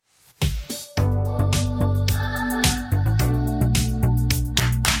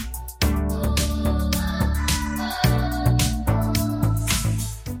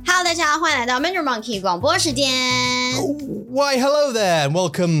来到 Mandarin Monkey 广播时间。Why, hello there, and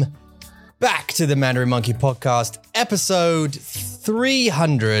welcome back to the Mandarin Monkey podcast, episode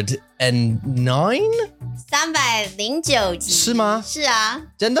 309? 309集是吗？是啊，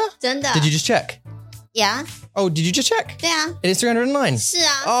真的？真的。 Did you just check? Yeah. Oh, did you just check? 对啊。It is 309? 是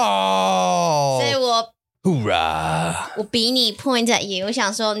啊。Oh. 所以我 Hoorah. 比你 point at you， 我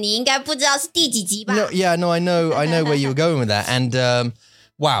想说你应该不知道是第几集吧 No, yeah, no, I know where you were going with that. And,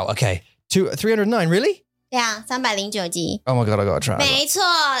 wow, okay. 309, really? 对啊，309集。 Oh my God, I gotta try. 没错，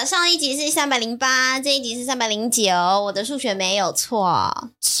上一集是308，这一集是309，我的数学没有错。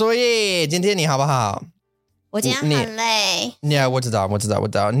所以今天你好不好？我今天很累。Yeah, 我知道。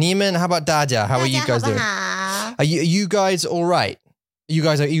你们 how about 大家? How are you guys doing? 大家好不好？ Are you guys all right?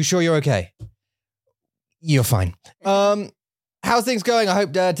 Are you sure you're okay? You're fine. How's things going? I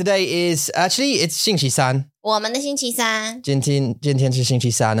hope today is actually it's 星期三。我们的星期三。今天是星期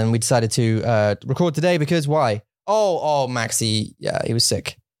三 and we decided to record today because why? Oh, Maxi, yeah, he was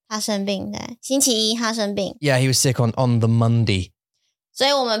sick. 他生病，对，星期一他生病。 Yeah, he was sick on the Monday. 所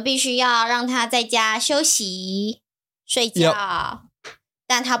以我们必须要让他在家休息睡觉。Yep.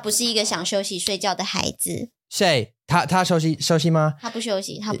 但他不是一个想休息睡觉的孩子。谁？他休息吗？他不休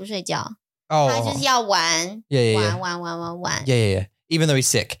息，他不睡觉。Oh, 他就是要玩。Yeah. 玩。Yeah. Even though he's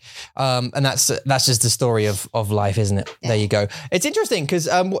sick, and that's just the story of life, isn't it? Yeah. There you go. It's interesting because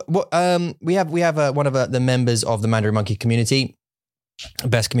we have one of the members of the Mandarin Monkey community,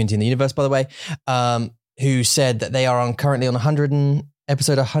 best community in the universe, by the way, who said that they are currently on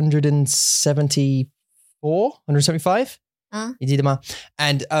episode 174, 175. And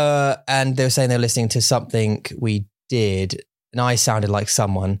they were saying they were listening to something we did, and I sounded like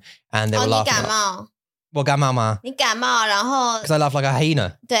someone, and they were laughing. 你感冒。我感冒吗？你感冒，然后 Because I laugh like a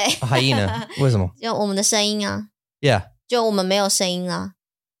hyena. 对 A hyena. 为什么？就我们的声音啊， Yeah. 就我们没有声音啊。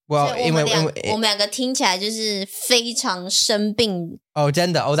 Well, 所以我们两个听起来就是非常生病。 Oh,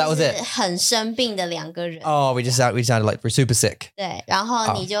 gender. Oh, that was 就是 it. 很生病的两个人。 Oh, we sounded like we're super sick. 对，然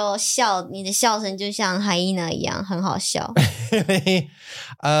后你就笑，你的笑声就像 hyena 一样，很好笑。But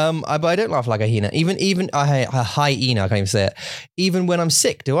I don't laugh like a hyena. Even a hyena, I can't even say it. Even when I'm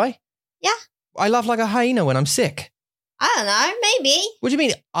sick, do I? Yeah. I laugh like a hyena when I'm sick. I don't know, maybe. What do you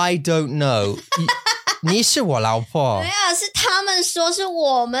mean? I don't know. 你是我老婆。没有，是他们说，是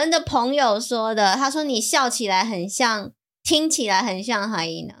我们的朋友说的。他说你笑起来很像，听起来很像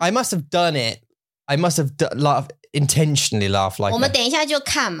hyena。 I must have done it. I must have intentionally laughed like. 我们等一下就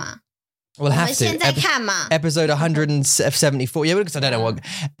看嘛。 We'll have to. 我们现在看嘛。 Episode 174. Yeah, because I don't know what.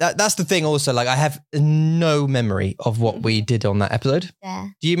 That's the thing. Also, like I have no memory of what we did on that episode.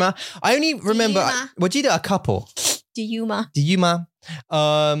 对。 Do you ma? I only remember. 我记得 a couple. Do you 吗？ Do you ma?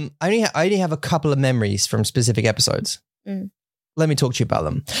 I only have a couple of memories from specific episodes. Let me talk to you about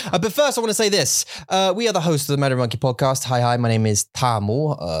them. But first, I want to say this. We are the hosts of the Mandarin Monkey podcast. Hi, my name is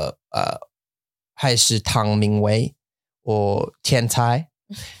Tamu. 还是唐明威 or 天才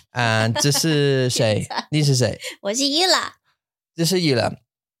and 这是谁？你是谁？我是 Yula。 这是 Yula.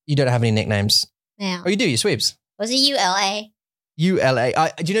 You don't have any nicknames. 没有。 Oh, you do. You sweeps. 我是 ULA。 ULA.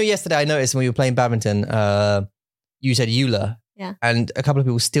 Do you know yesterday I noticed when we were playing badminton, you said Yula. Yeah. And a couple of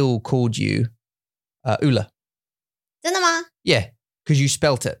people still called you Ula. 真的吗 Yeah, because you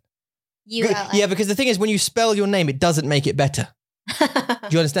spelt it. ULA。 Yeah, because the thing is, when you spell your name, it doesn't make it better. Do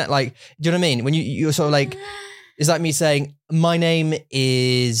you understand? Like, do you know what I mean? When you're sort of like, it's like me saying, my name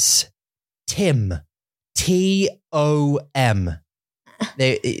is Tim. Tom.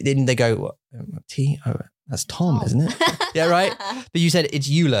 They go, what? T-O. That's Tom, isn't it? Yeah, right? But you said it's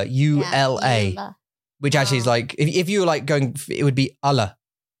Eula, U-L-A. Yeah, which actually is like, if you were like going, it would be Allah.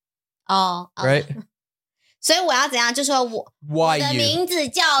 哦 Right? 所以我要怎样？就说我 Why 的 you? 名字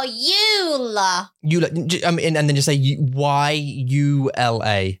叫 Yula。 Eula. And then just say Y-U-L-A.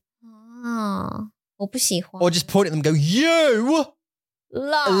 哦，我不喜欢。 Or just point at them and go, you!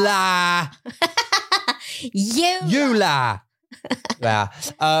 La! Eula! Yeah.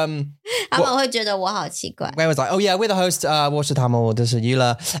 他们会觉得我好奇怪。 Where was I? Oh, yeah, we're the host. 我是Tamo, this is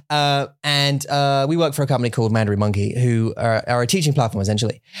Eula. And we work for a company called Mandarin Monkey, who are a teaching platform,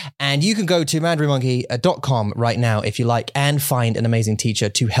 essentially. And you can go to mandarinmonkey.com right now, if you like, and find an amazing teacher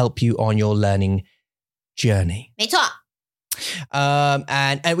to help you on your learning journey. 没错。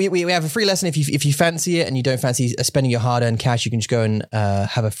 And we have a free lesson. If you fancy it and you don't fancy spending your hard-earned cash, you can just go and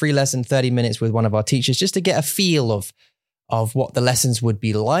have a free lesson, 30 minutes with one of our teachers, just to get a feel of what the lessons would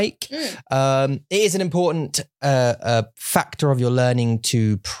be like. It is an important factor of your learning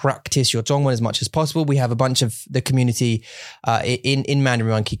to practice your Zhongwen as much as possible. We have a bunch of the community in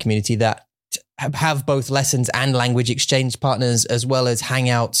Mandarin Monkey community that have both lessons and language exchange partners, as well as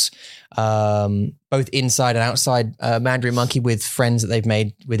hangouts, both inside and outside Mandarin Monkey with friends that they've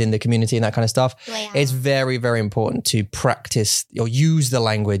made within the community and that kind of stuff. It's very, very important to practice or use the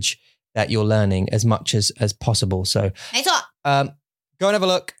language that you're learning as much as possible. So, go and have a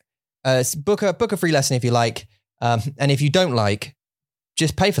look. Book a free lesson if you like. And if you don't like,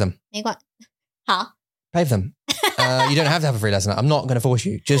 just pay for them. 没关，好。 Pay for them. You don't have to have a free lesson. I'm not going to force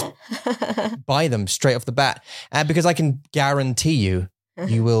you. Just buy them straight off the bat. Because I can guarantee you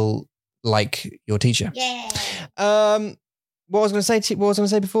will like your teacher. Yeah. What was I going to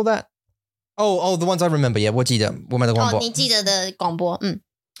say before that? Oh, the ones I remember. Yeah, 我记得我们的广播。你记得的广播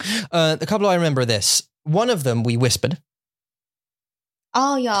，The couple I remember are this. One of them we whispered.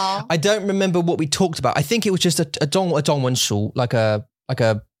 Oh,有。 I don't remember what we talked about. I think it was just a 中文书, like a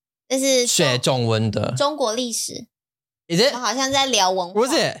这是学中文的中国历史。 Is it? 好像在聊文化。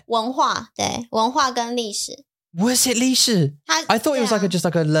 Was it? 文化，对，文化跟历史。 Was it 历史? I thought it was just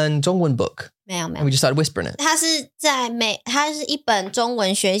like a learn 中文 book. 没有 And we just started whispering it. 它是一本中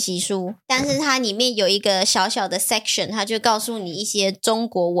文学习书，但是它里面有一个小小的 section， 它就告诉你一些中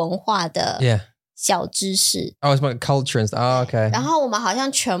国文化的小知识。Oh, it's about culture and stuff. Oh, okay. 然后我们好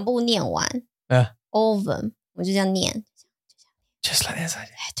像全部念完。All of them. 我就这样念。 Just like this.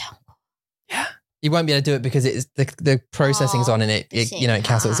 Yeah. You won't be able to do it because it's the processing's on and it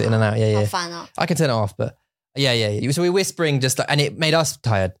cancels it in and out. Yeah. 好烦哦。 I can turn it off, but yeah. So we're whispering just like, and it made us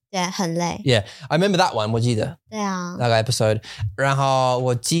tired. 对，很累。 Yeah. I remember that one. 我记得。对啊。那个 episode. 然后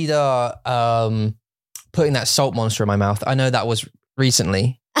我记得 putting that salt monster in my mouth. I know that was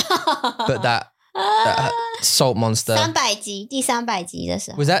recently, but that salt monster. 300集，第300集的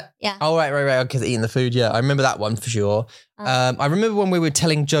时候。 Was that? Yeah. Oh, right. Because eating the food. Yeah. I remember that one for sure. I remember when we were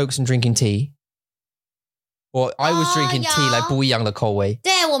telling jokes and drinking tea. Or I was drinking tea like 不一样的口味。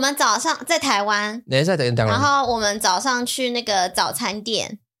对，我们早上在台湾。也在台湾。然后我们早上去那个早餐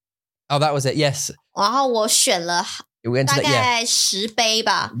店。 Oh, that was it. Yes. 然后我选了大概10杯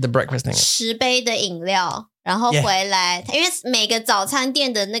吧。 The breakfast thing. 10杯的饮料。 然后回来，因为每个早餐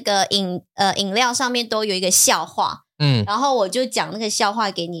店的那个饮料上面都有一个笑话，然后我就讲那个笑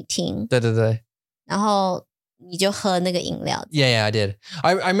话给你听，对，然后你就喝那个饮料。 Yeah, I did.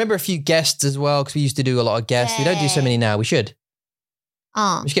 I remember a few guests as well because we used to do a lot of guests. We don't do so many now. We should.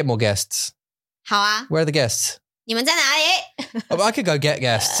 We should get more guests. 好啊。 Where are the guests? 你们在哪里？ I could go get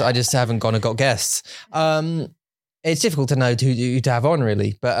guests. I just haven't gone and got guests. It's difficult to know who to have on,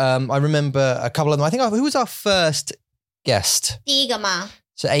 really. But I remember a couple of them. I think who was our first guest? 第一个吗？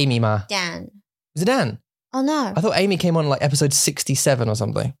 So Amy ma. Dan. Was it Dan? Oh no. I thought Amy came on like episode 67 or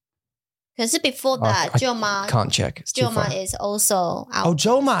something. 可是 before that, 舅妈 can't check. It's too far. 舅妈 is also our. Oh,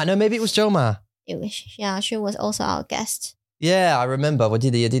 Joma. No, maybe it was Joma. Yeah, she was also our guest. Yeah, I remember.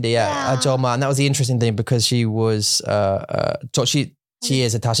 Yeah. Joma. And that was the interesting thing because she was she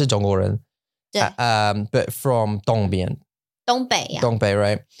is a 她是中国人。 but from 东边 东北 yeah. 东北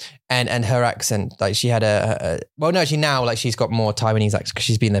right? And her accent, like she had well, no, actually now like she's got more Taiwanese accent because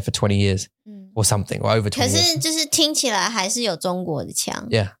she's been there for 20 years or something, or over 20 years. 可是就是听起来还是有中国的腔。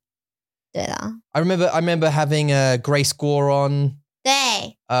 Yeah. 对啦。 I remember having Grace Gore on. 对。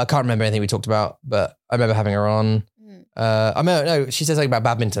 I can't remember anything we talked about, but I remember having her on. I mean, no, she said something about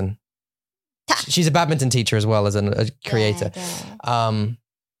badminton. She's a badminton teacher as well as a creator. 对。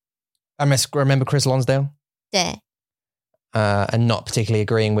 I remember Chris Lonsdale. 对。 And not particularly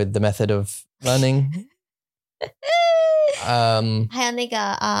agreeing with the method of learning. 还有那个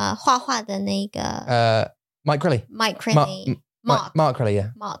画画的那个 Mike Crilly. Mark Crilly.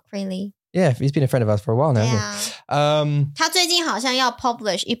 Yeah. Mark Crilly. Yeah, he's been a friend of ours for a while now, hasn't he? 他最近好像要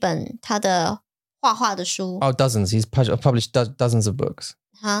publish 一本他的画画的书。 Oh, dozens. He's published dozens of books.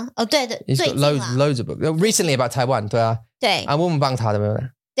 哦，对的， He's got loads of books. Recently about Taiwan, 对啊。对。我们帮他的，对不对？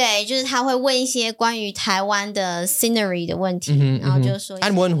 对，就是他会问一些关于台湾的 scenery 的问题，然后就说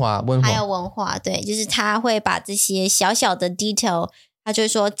文化，还有文化，对，就是他会把这些小小的 detail， 他就会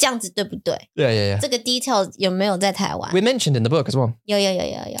说这样子对不对？ Yeah. 这个 detail 有没有在台湾 We mentioned in the book as well. 有。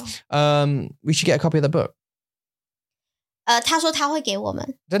We should get a copy of the book. 他说他会给我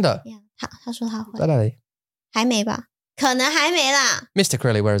们。真的？ 他说他会。在哪里？还没吧？可能还没啦。 Mr.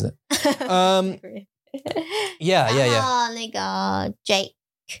 Crilly, where is it? Yeah. 然后那个 Jake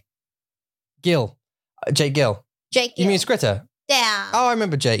Gill. Jake Gill. You mean Scritter? 对啊。 Oh, I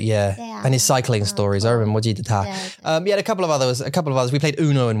remember Jake, yeah. 对啊。 And his cycling stories. I remember 我记得他。We had a couple of others. We played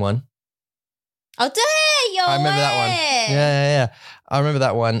Uno in one. 哦，对，有。 I remember that one. Yeah. I remember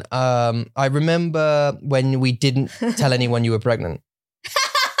that one. I remember when we didn't tell anyone you were pregnant.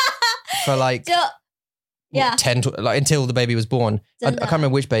 For like 10 like until the baby was born. I can't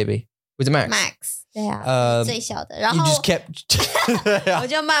remember which baby. Was it Max? Max 对啊，最小的。然后 you just kept 我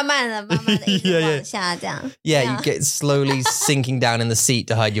就慢慢的一直往下这样。Yeah, you get slowly sinking down in the seat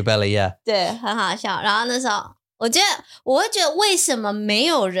to hide your belly. Yeah. 对，很好笑。然后那时候，我会觉得为什么没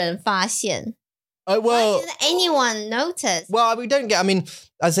有人发现？ Well, why didn't anyone notice? Well, we don't get. I mean,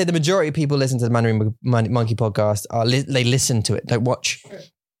 I'd say the majority of people listen to the Mandarin Monkey podcast. They listen to it, don't watch.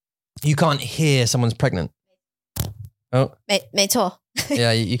 You can't hear someone's pregnant. Oh, 没错。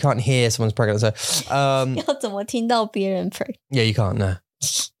Yeah, you can't hear someone's pregnant. So, 要怎么听到别人 pregnant? Yeah, you can't. No.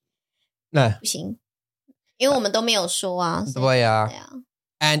 不行，因为我们都没有说啊。对啊。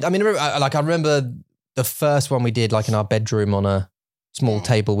And I mean, I remember the first one we did, like in our bedroom on a small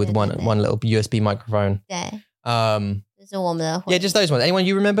table with one little USB microphone. 对。这是我们的。Yeah, just those ones. Anyone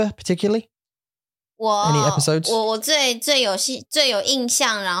you remember particularly? Any episodes? 我最有印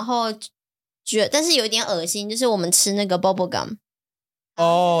象，然后但是有点恶心，就是我们吃那个 bubble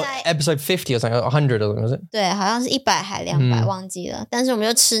gum。Oh, episode 50 or something, 100 or something, was it? 对，好像是100还200，忘记了。但是我们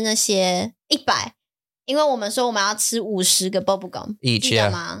就吃那些100，因为我们说我们要吃50个 bubble gum each, 记得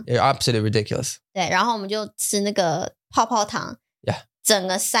吗？ Yeah, absolutely ridiculous. 对，然后我们就吃那个泡泡糖， Yeah. 整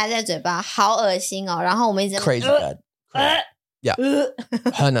个塞在嘴巴，好恶心哦。然后我们一直 crazy bad. Yeah.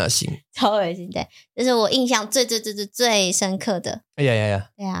 很恶心，超恶心。对，这是我印象最深刻的。Yeah.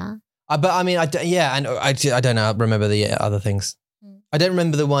 对啊。But I mean, and I don't know. I remember the other things. I don't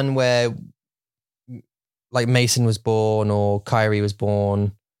remember the one where like Mason was born or Kyrie was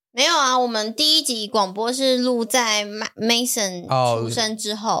born. 没有啊，我们第一集广播是录在 Mason 出生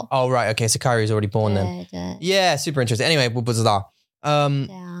之后。Oh, right. Okay, so Kyrie's already born then. 对。Yeah, super interesting. Anyway, 我不知道。对啊，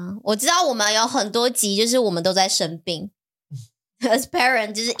我知道我们有很多集，就是我们都在生病。As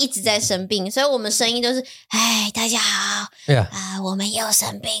parent 就是一直在生病，所以我们声音都是哎，大家好，我们又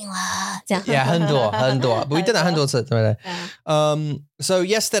生病了，这样。Yeah, 很多。But we did that 很多次，对不对？ So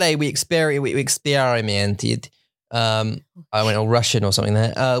yesterday we experimented. I went all Russian or something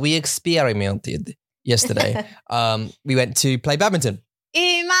there. We experimented yesterday. We went to play badminton.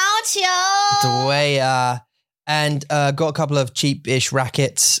 羽毛球。对啊。And got a couple of cheap-ish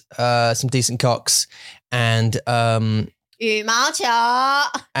rackets, some decent cocks, and 羽毛球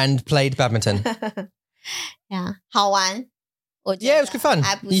and played badminton. Yeah, 好玩。我觉得 Yeah, it was good fun.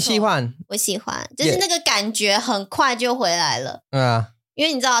 还不错。你喜欢？我喜欢，就是那个感觉很快就回来了。因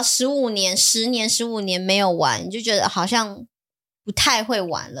为你知道10年、15年没有玩，你就觉得好像不太会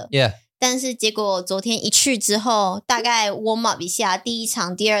玩了。Yeah. 但是结果昨天一去之后，大概 warm up 一下，第一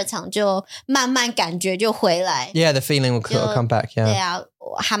场、第二场就慢慢感觉就回来。Yeah, the feeling will come back. Yeah. 对啊，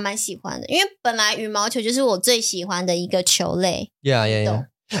我还蛮喜欢的，因为本来羽毛球就是我最喜欢的一个球类。Yeah.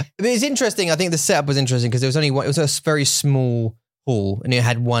 But it's interesting. I think the setup was interesting because there was only one. It was a very small hall, and it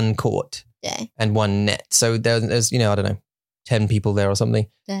had one court and one net. So there's I don't know, 10 people there or something.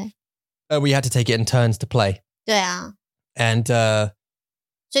 对。We had to take it in turns to play. 对啊。And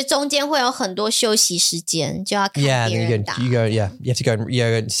所以中间会有很多休息时间，就要看别人打。you have to go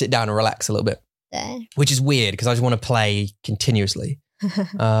and sit down and relax a little bit. 对。Which is weird because I just want to play continuously.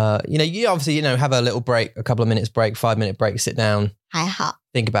 You obviously have a little break, a couple of minutes break, 5-minute break, sit down. 还好。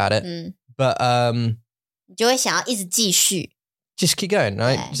Think about it. But 你就会想要一直继续。Just keep going,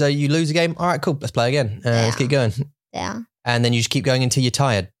 right? So you lose a game, all right, cool, let's play again. Let's keep going. 对啊。And then you just keep going until you're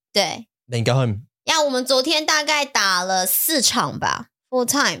tired. 对。Then go home. 我们昨天大概打了4场吧。4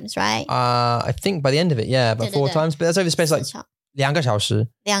 times, right? I think by the end of it, yeah, about 4 times. But that's over the space like 2个小时。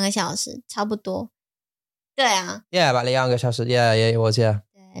2个小时，差不多。对啊。Yeah, about 2个小时。Yeah, it was, yeah.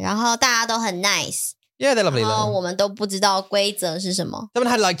 对，然后大家都很 nice. Yeah, they're lovely. 然后我们都不知道规则是什么。他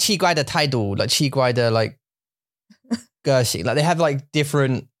们 had like 奇怪的态度 like 奇怪的 like 个性 like they have like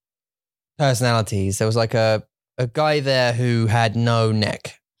different personalities. There was like a guy there who had no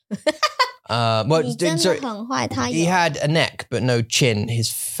neck. Well, 你真的很坏，他有。He had a neck but no chin. His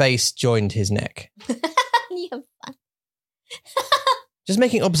face joined his neck. 你很烦。Just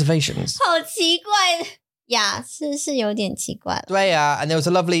making observations. 好奇怪呀，是有点奇怪了。对啊 and there was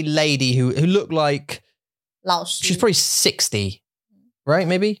a lovely lady who looked like 老师。She's probably 60, right?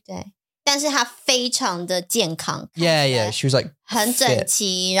 Maybe. 对，但是她非常的健康。Yeah. She was like 很整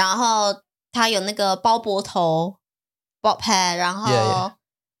齐，然后她有那个包脖头 ，bob head， 然后。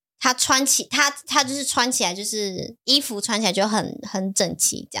他就是穿起来就是衣服穿起来就很整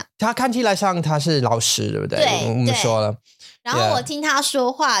齐这样。他看起来像他是老师，对不对？对，我们说了。然后我听他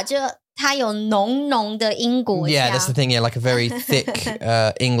说话，就他有浓的英国腔。Yeah, that's the thing. Yeah, like a very thick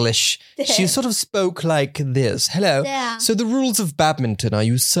English. She sort of spoke like this. Hello. So the rules of badminton are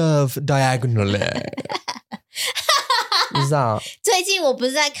you serve diagonally. is that? 最近我不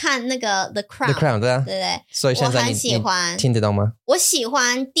是在看那个 The Crown， The Crown 对啊，对不对？所以现在你听得懂吗？我喜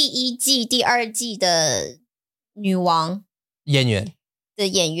欢第一季、第二季的女王演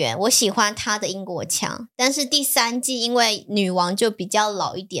员，我喜欢她的英国腔，但是第三季因为女王就比较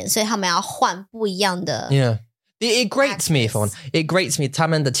老一点，所以他们要换不一样的。Yeah. It grates me, It grates me. 他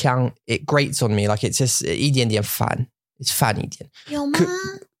们的腔 it grates on me, like it's just 一点点烦， it's 烦一点。有吗？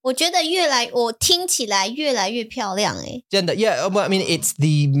我觉得我听起来越来越漂亮诶。真的 Yeah, well, I mean, it's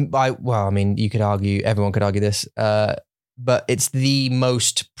well, I mean, you could argue, everyone could argue this, but it's the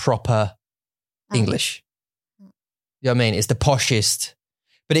most proper English. You know what I mean? It's the poshest.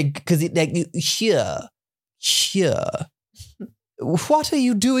 But because here, what are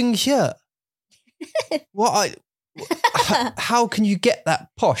you doing here? How can you get that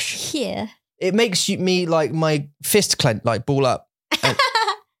posh? Here. It makes me like my fist clench, like ball up. And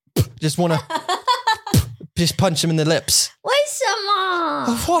just want to just punch him in the lips. 为什么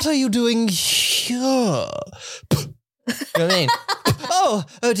What are you doing here? You know what I mean? Oh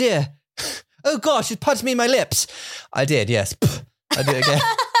dear. Oh gosh, you punched me in my lips. I did, yes. I did it again.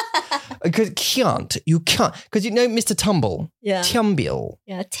 Because you can't. Because you know Mr. Tumble? Yeah. Tumble.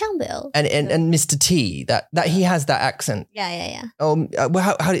 Yeah, Tumble. And Mr. T, that he has that accent. Yeah. Well,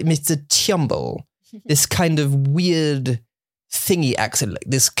 how did Mr. Tumble? This kind of weird thingy accent, like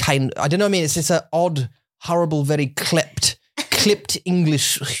this kind. I don't know. I mean, it's just an odd, horrible, very clipped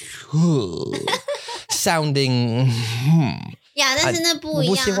English sounding. Yeah, 但是那不一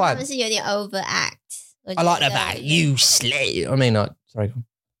样，他们是有点 overact. I like that. You slay. I mean, not sorry.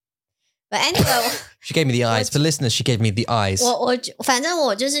 But anyway, she gave me the eyes. For listeners, she gave me the eyes. 反正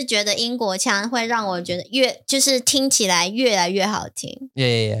我就是觉得英国腔会让我觉得就是听起来越来越好听。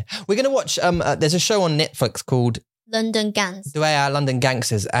Yeah. We're gonna watch. There's a show on Netflix called London Gangsters. London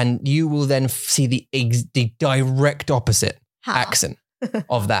Gangsters, and you will then see the direct opposite accent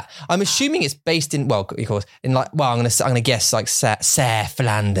of that. I'm assuming it's based in of course, in like I'm gonna guess like South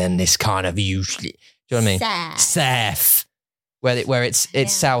London. This kind of usually. Do you know what I mean? South. Where it's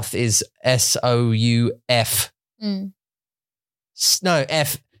south is SOUF. No,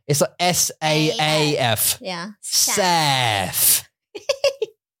 F. It's like SAAF. Yeah. South.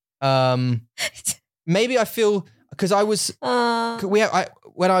 Maybe I feel because I was growing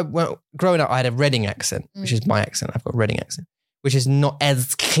up, I had a Reading accent, which is my accent. I've got a Reading accent, which is not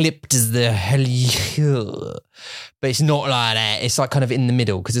as clipped as the but it's not like that. It's like kind of in the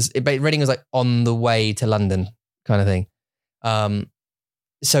middle because Reading was like on the way to London kind of thing.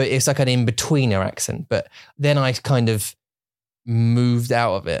 So it's like an in-betweener accent, but then I kind of moved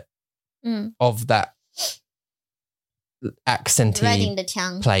out of it, of that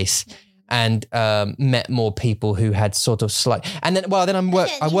accenty place, and met more people who had sort of slight. And then,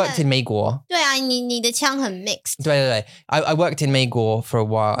 I worked in 美国。对啊，你的腔很 mixed. 对。I worked in 美国 for a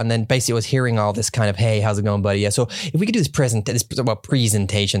while, and then basically I was hearing all this kind of, hey, how's it going, buddy? Yeah. So if we could do this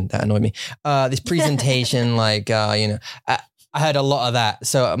presentation, that annoyed me. This presentation, like, I heard a lot of that.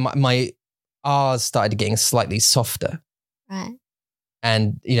 So my R's started getting slightly softer. Right.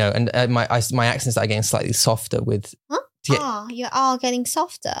 And, my accent started getting slightly softer with... Huh? You're all getting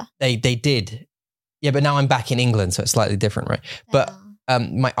softer. They did. Yeah, but now I'm back in England, so it's slightly different, right? But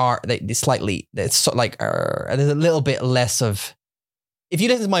my R, it's slightly... It's sort of like... there's a little bit less of... If you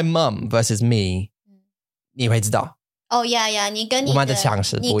listen to my mum versus me, 你会知道. Oh, yeah. 你跟你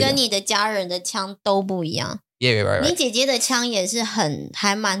的家人的腔都不一样。Yeah, right. 你姐姐的腔也是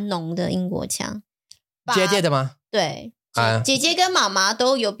还蛮浓的英国腔。姐姐的吗？对，姐姐跟妈妈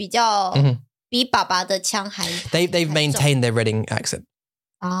都有比较比爸爸的腔还。They've maintained their Reading accent.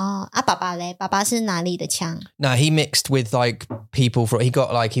 哦，爸爸嘞？爸爸是哪里的腔？ No, he mixed with like people from. He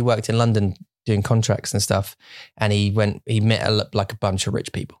worked in London doing contracts and stuff, and he met like a bunch of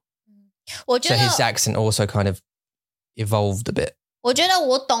rich people. 我觉得 so his accent also kind of evolved a bit. 我觉得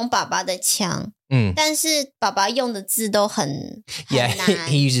我懂爸爸的腔，但是爸爸用的字都很 Yeah, 难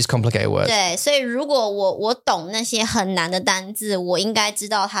he uses complicated words. 对，所以如果我懂那些很难的单字，我应该知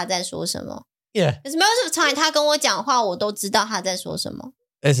道他在说什么。Yeah. Because most of the time 他跟我讲话，我都知道他在说什么。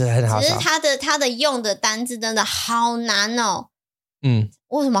只是他的用的单字真的好难哦。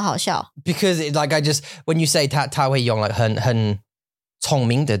为什么好笑？ Because like when you say 他会用 like 很聪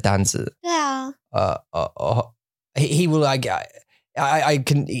明的单字。对啊。He will like I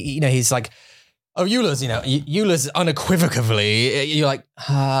can he's like Eulers Eulers unequivocally you're like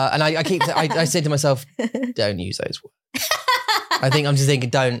and I keep I say to myself don't use those words. I think I'm just thinking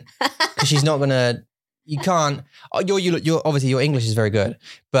don't because she's not gonna you can't you're obviously your English is very good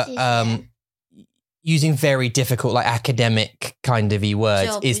but using very difficult, like academic kind of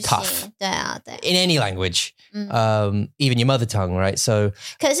words is tough. 对啊，对。In any language, even your mother tongue, right? So.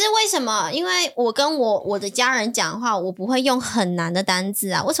 可是为什么？因为我跟我的家人讲话，我不会用很难的单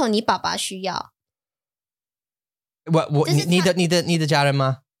字啊。为什么你爸爸需要？你的家人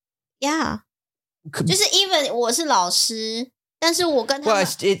吗？ Yeah， 就是 even 我是老师，但是我跟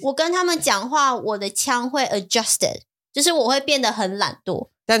他们讲话，我的腔会 adjusted， 就是我会变得很懒惰。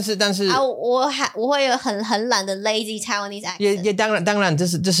但是啊，我会有很懒的 lazy Taiwanese accent。也当然，这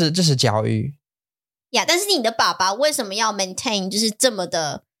是教育。呀，但是你的爸爸为什么要 maintain 就是这么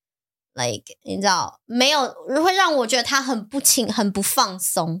的 like 你知道没有会让我觉得他很不放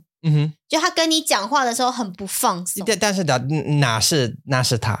松。就他跟你讲话的时候很不放松。但是哪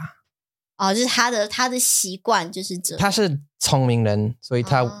是他？哦，就是他的习惯就是这样。他是聪明人，所以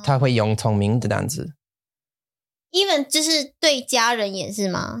他会用聪明的单词。Even 就是对家人也是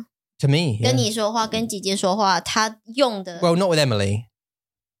吗 ？To me， 跟你说话，跟姐姐说话，他用的。Well, not with Emily.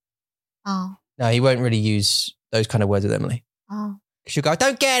 Oh. No, he won't really use those kind of words with Emily. Oh. She'll go,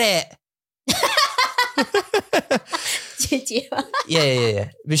 "Don't get it." 姐姐吧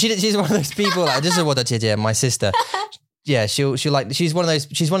Yeah. But she's one of those people. Like, 就是我的姐姐 my sister. Yeah, she'll like she's one of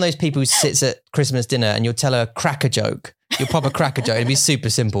those people who sits at Christmas dinner and you'll tell her a cracker joke. You'll pop a cracker joke. It'll be super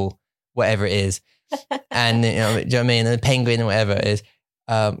simple, whatever it is. And do you know what I mean? The penguin or whatever it is.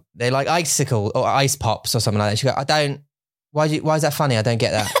 They like icicle or ice pops or something like that. She go, I don't. Why is that funny? I don't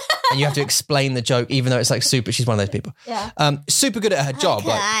get that. And you have to explain the joke, even though it's like super. She's one of those people. Yeah. Super good at her job.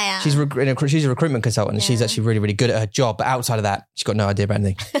 Like, she's a recruitment consultant. And she's actually really, really good at her job. But outside of that, she's got no idea about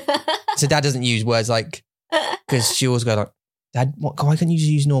anything. So Dad doesn't use words like, because she always goes like, Dad, why can't you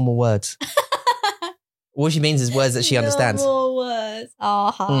just use normal words? All she means is words that she understands. Normal words. 哦，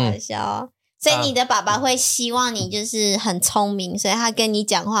好好笑。所以你的爸爸会希望你就是很聪明，所以他跟你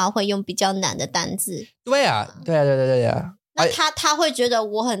讲话会用比较难的单字。对啊。那他会觉得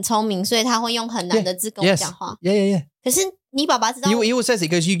我很聪明，所以他会用很难的字跟我讲话。Yeah. 可是你爸爸知道 He always says it. He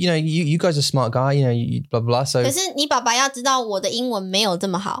goes, you guys are smart guy. You blah blah. So 可是你爸爸要知道我的英文没有这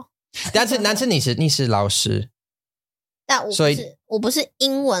么好。但是你是老师，但我不是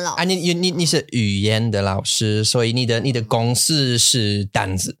英文老师。你是语言的老师，所以你的公式是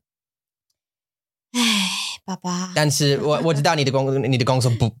单字。唉，爸爸。但是我知道你的公式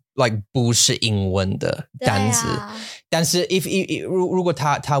不是英文的单字。但是如果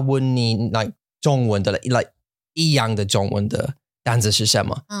他问你like 中文的 like 一样的中文的单字是什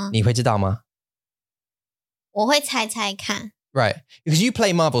么，你会知道吗？我会猜猜看。Right, because you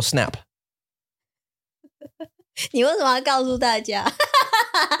play Marvel Snap. 你为什么要告诉大家？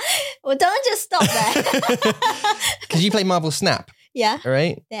我 don't just stop that. Because you play Marvel Snap. Yeah.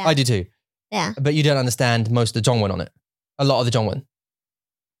 Right? Yeah. I do too. Yeah. But you don't understand most of the 中文 on it. A lot of the 中文。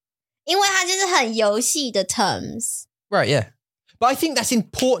因为它就是很游戏的 terms. Right, yeah. But I think that's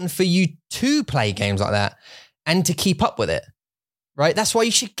important for you to play games like that and to keep up with it. Right? That's why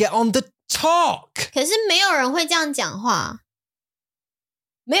you should get on the talk. 可是没有人会这样讲话。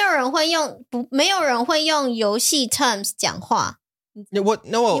没有人会用游戏 terms 讲话。What?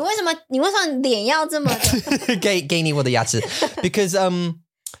 No. 你为什么脸要这么的？给你我的牙齿。Because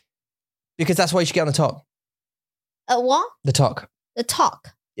that's why you should get on the talk. What? The talk. The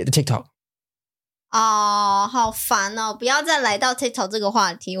talk. Yeah, the TikTok. 哦，好烦哦！不要再来到 TikTok 这个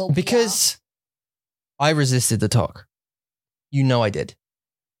话题。Because I resisted the talk. You know I did.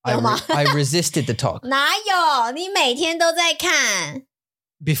 I resisted the talk. 哪有？你每天都在看。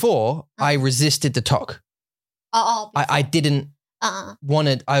Before, I resisted the talk. I didn't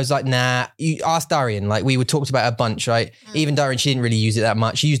wanted. I was like, nah. You asked Darian. Like we were talked about a bunch, right? Even Darian, she didn't really use it that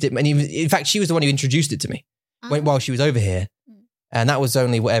much. She used it, and in fact, she was the one who introduced it to me while she was over here. And that was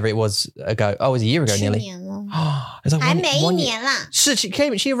only whatever it was ago. Oh, it was a year ago nearly. It was like 还没一年啦。是 she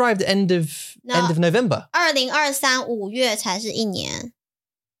arrived at end of November. 2023 5月才是一年。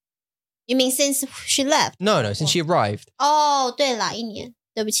You mean since she left? No, since she arrived. 哦，对啦，一年。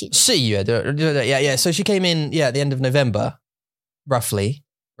对不起。是一月，对 yeah. So she came in, at the end of November, roughly,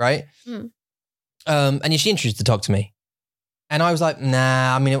 right? And she introduced to talk to me. And I was like,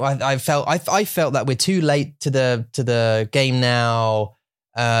 nah. I mean, I felt that we're too late to the game now.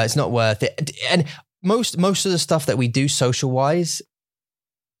 It's not worth it. And most of the stuff that we do social wise,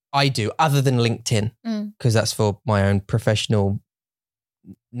 I do, other than LinkedIn, because that's for my own professional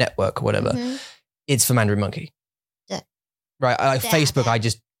network or whatever. It's for Mandarin Monkey. Yeah. Right. Like Facebook, I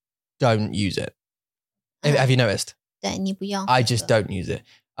just don't use it. Have you noticed? 对，你不用。I just don't use it.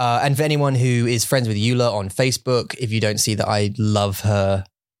 And for anyone who is friends with Eula on Facebook, if you don't see that I love her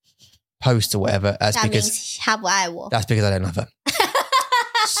post or whatever, that's because 他不爱我。That's because I don't love her.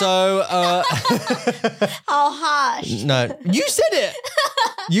 So, how harsh. No, you said it.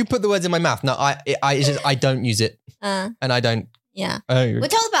 You put the words in my mouth. No, it's just, I don't use it. And I don't. Yeah. We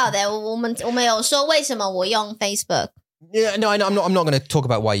talked about that. 我们有说为什么我用 Facebook. Yeah, no, I'm not going to talk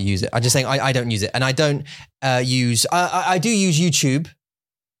about why you use it. I'm just saying I don't use it. And I don't use, I do use YouTube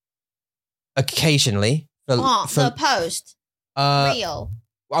occasionally. For post. Real.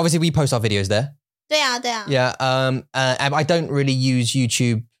 Obviously, we post our videos there. 对啊. Yeah. I don't really use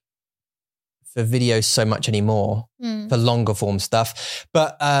YouTube for videos so much anymore, for longer form stuff.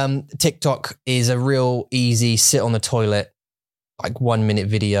 But TikTok is a real easy sit on the toilet, like 1 minute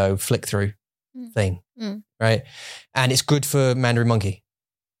video flick through thing, right? And it's good for Mandarin Monkey.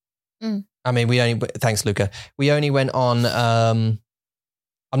 I mean, thanks, Luca. We only went on, I'm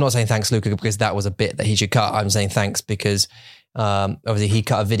not saying thanks, Luca, because that was a bit that he should cut. I'm saying thanks because obviously he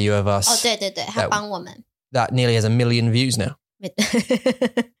cut a video of us. 对，他帮我们。That nearly has 1 million views now.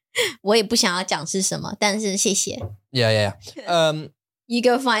 我也不想要讲是什么，但是谢谢。Yeah. You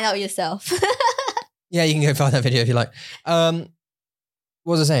go find out yourself. Yeah, you can go find that video if you like.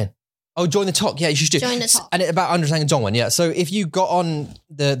 What was I saying? Oh, join the talk. Yeah, you should do. Join the talk. And about understanding Zhongwen. Yeah. So if you got on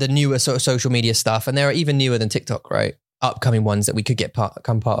the newer sort of social media stuff, and there are even newer than TikTok, right? Upcoming ones that we could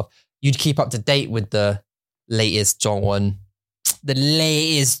become part of. You'd keep up to date with the latest Zhongwen. The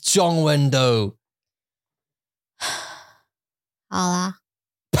latest Zhongwen, though. 好啦。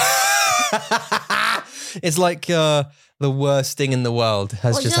It's like the worst thing in the world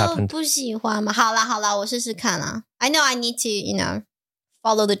has just happened. 我就不喜欢嘛。好啦，我试试看啦。I know I need to,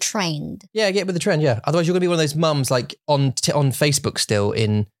 follow the trend. Yeah, get with the trend, yeah. Otherwise you're going to be one of those mums like on Facebook still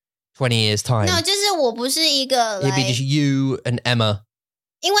in 20 years' time. No, 就是我不是一个 It'd be just you and Emma.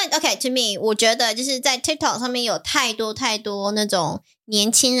 因为 OK to me 我觉得就是在 TikTok 上面有太多那种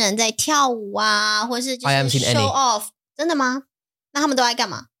年轻人在跳舞啊，或是就是 show off 真的吗？那他们都爱干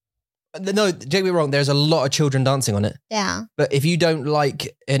嘛？ No, don't get me wrong, there's a lot of children dancing on it. 对啊。 But if you don't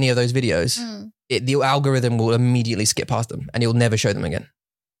like any of those videos, the algorithm will immediately skip past them and it will never show them again.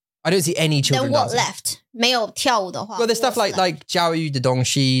 I don't see any children Then what dancing. left? 没有跳舞的话 Well, there's stuff like 教育的东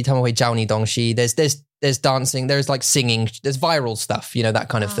西，他们会教你东西. There's dancing, there's like singing, there's viral stuff, that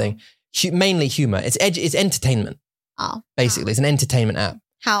kind of thing. Mainly humor. It's entertainment. Basically, it's an entertainment app.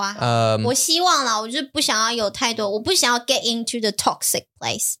 好啊。我希望啦，我就是不想要有太多，我不想要 get into the toxic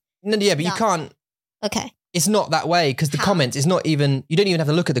place. No, yeah, but you can't. Okay. It's not that way because the comments is not even. You don't even have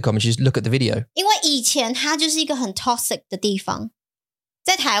to look at the comments. You just look at the video. 因为以前它就是一个很 toxic 的地方，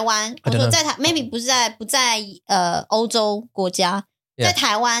在台湾，我说在maybe 不在欧洲国家，在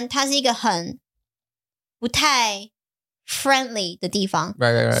台湾它是一个很不太 friendly 的地方。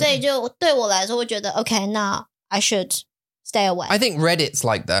Right. 所以就对我来说，我觉得 OK， 那 I should stay away. I think Reddit's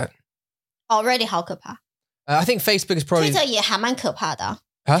like that. Already 好可怕。I think Facebook is probably. Twitter 也还蛮可怕的。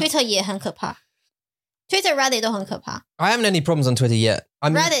Twitter 也很可怕。Twitter, Reddit 都很可怕。I haven't had any problems on Twitter yet.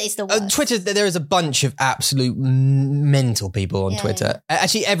 Reddit is the worst. Twitter, there is a bunch of absolute mental people on Twitter. Yeah.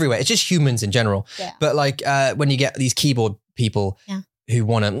 Actually, everywhere. It's just humans in general. Yeah. But like when you get these keyboard people who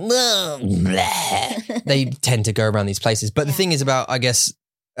want to, they tend to go around these places. But the thing is about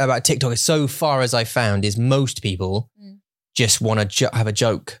TikTok, is so far as I found, is most people just want to have a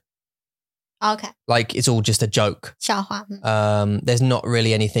joke. Okay. Like it's all just a joke. 笑话。There's not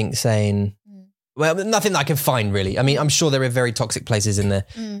really anything saying. Well, nothing that I can find really. I mean, I'm sure there are very toxic places in there.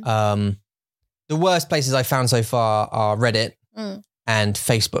 The worst places I found so far are Reddit and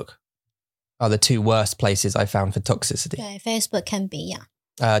Facebook. Are the two worst places I found for toxicity. Okay, Facebook can be,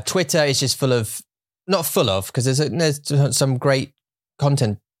 yeah. Twitter is just not full of, because there's some great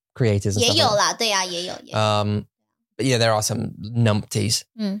content creators. And 也有啦，对啊，也有。But yeah, there are some numpties.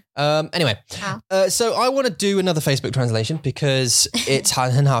 Anyway, so I want to do another Facebook translation because it's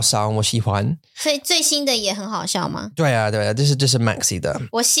很好笑，我喜欢。所以最新的也很好笑吗？对啊，这是Maxi 的。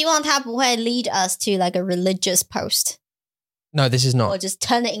我希望它不会 lead us to like a religious post. No, this is not. Or just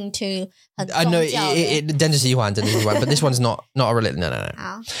turn it into 很宗教的。I know, 真的喜欢, but this one's not a religion. No.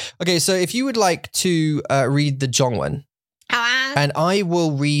 好。 Okay, so if you would like to read the Zhongwen. 好啊。 And I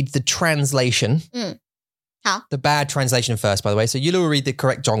will read the translation. 好. The bad translation first, by the way. So you will read the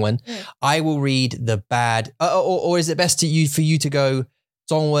correct Zhongwen. I will read the bad. Or is it best for you to go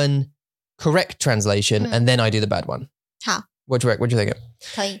Zhongwen correct translation and then I do the bad one? 好. What do you think?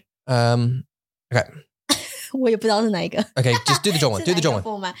 可以. Okay. 我也不知道是哪一个。 Okay, just do the Zhongwen. Do the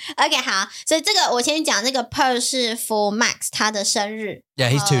Zhongwen. Okay, 好。所以这个我先讲，这个 Per 是 for Max 他的生日。Yeah,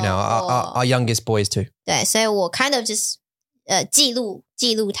 he's 2 now. Our youngest boy is 2. 对，所以我 kind of just 记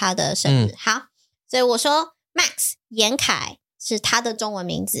录他的生日。好。所以我说 Max 严凯是他的中文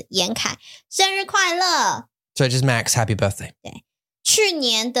名字，严凯，生日快乐。So just Max, happy birthday. 对，去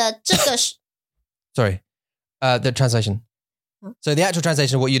年的这个Sorry, the translation. So the actual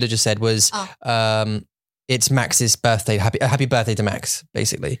translation of what Yuda just said was, it's Max's birthday. Happy birthday to Max,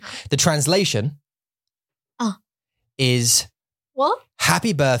 basically. The translation is what?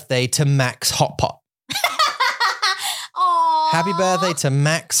 Happy birthday to Max Hot Pot. Happy birthday to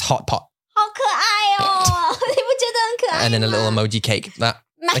Max Hot Pot. 好可爱哦，你不觉得很可爱吗？ And then a little emoji cake.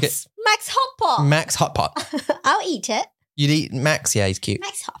 Max Hot Pot. Max Hot Pot. I'll eat it. You'd eat Max? Yeah, he's cute.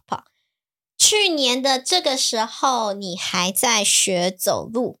 Max Hot Pot. 去年的这个时候，你还在学走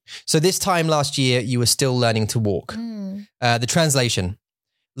路。 So this time last year, you were still learning to walk. The translation.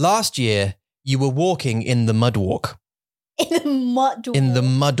 Last year, you were walking in the mud walk. In the mud walk. In the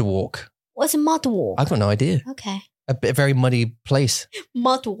mud walk. What's a mud walk? I've got no idea. Okay. A very muddy place.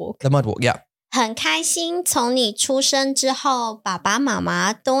 Mud walk. The mud walk, yeah. 很开心，从你出生之后，爸爸妈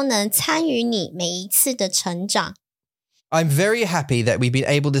妈都能参与你每一次的成长。 I'm very happy that we've been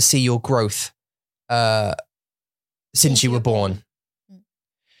able to see your growth since you were born.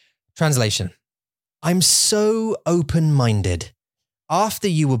 Translation. I'm so open-minded. After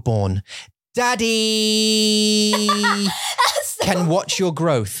you were born, Daddy can watch your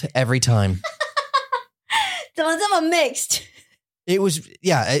growth every time. 怎么这么 mixed? It was,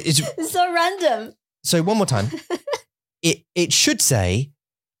 yeah. It's so random. So one more time. It should say,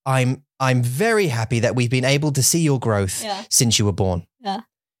 I'm very happy that we've been able to see your growth since you were born. Yeah.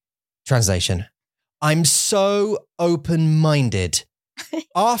 Translation. I'm so open-minded.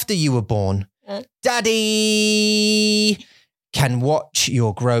 After you were born, Daddy can watch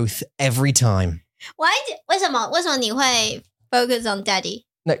your growth every time. Why? 为什么你会 focus on daddy?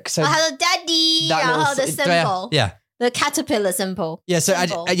 No, so 他说 daddy， 然后 the symbol. Yeah. The caterpillar symbol. Yeah, so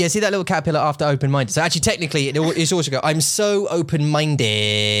see that little caterpillar after open-minded. So actually, technically, it's also go, I'm so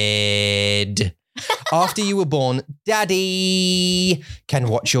open-minded. After you were born, Daddy can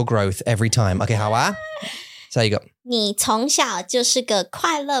watch your growth every time. Okay, how are? So you go. 你从小就是个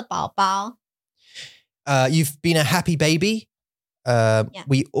快乐宝宝。 You've been a happy baby.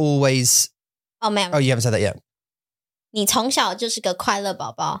 We always... Oh, man. Oh, you haven't said that yet. 你从小就是个快乐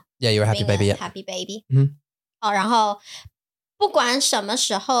宝宝。 Yeah, you're a happy baby. Yeah. Happy baby. 然后不管什么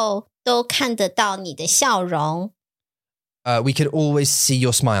时候都看得到你的笑容。 We could always see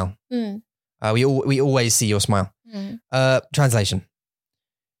your smile. We always see your smile. Translation.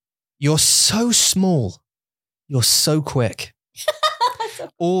 You're so small. You're so quick.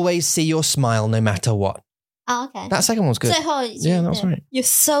 Always see your smile no matter what. Oh, okay. That second one's good. 最後 Yeah, that's right. You're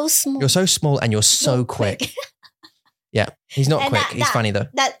so small. You're so small and you're so quick. Yeah, he's not quick. He's funny though.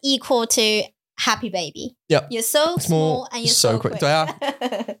 That equal to happy baby. Yeah. You're so small and you're so quick. 对啊。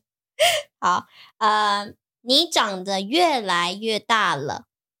好，你长得越来越大了。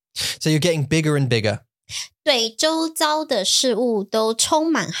 So you're getting bigger and bigger. 对周遭的事物都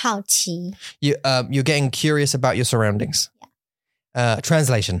充满好奇。 You're getting curious about your surroundings.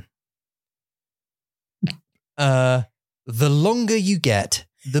 Translation. The longer you get,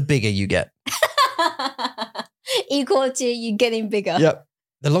 the bigger you get. Equal to you getting bigger. Yep.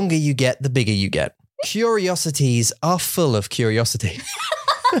 The longer you get, the bigger you get. Curiosities are full of curiosity.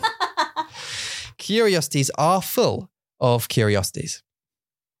 Curiosities are full of curiosities.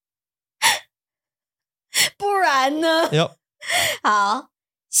 不然呢？ Yep. 好，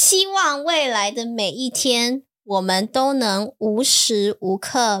希望未来的每一天，我们都能无时无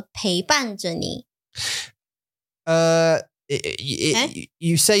刻陪伴着你。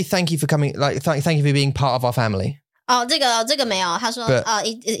 You say thank you for coming, like thank you for being part of our family. 哦，这个没有，他说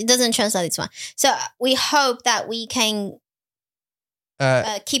it doesn't translate this one. So we hope that we can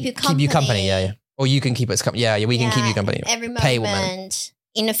keep you company. Keep you company, yeah. Or you can keep us company. Yeah, we can keep you company. Every moment, Pay woman.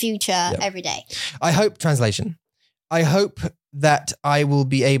 In the future, every day. I hope, translation, I hope that I will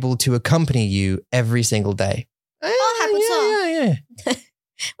be able to accompany you every single day. 还不错。Yeah.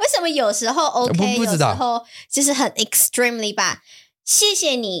 为什么有时候 OK， 不知道。有时候就是很 extremely bad？ 谢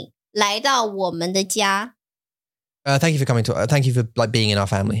谢你来到我们的家。Thank you for coming to. Thank you for like being in our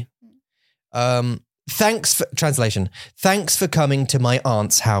family. Thanks for translation. Thanks for coming to my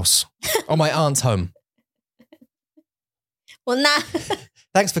aunt's house or my aunt's home. 我拿。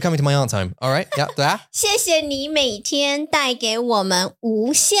Thanks for coming to my aunt's home. All right, yeah. 谢谢你每天带给我们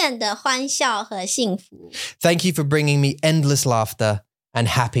无限的欢笑和幸福。 Thank you for bringing me endless laughter and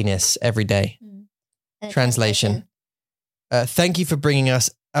happiness every day. Translation. Thank you for bringing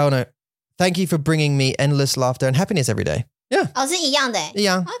us. Oh no. Thank you for bringing me endless laughter and happiness every day. Yeah. 哦，是一样的耶。一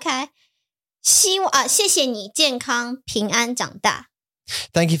样。OK。谢谢你健康平安长大。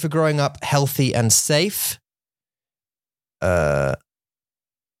 Thank you for growing up healthy and safe.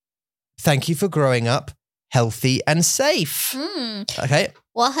 Thank you for growing up healthy and safe. Okay.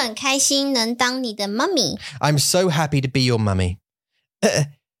 我很开心能当你的 mummy. I'm so happy to be your mummy.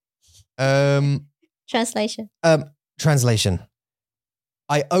 Translation.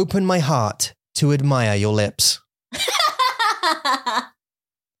 I open my heart to admire your lips.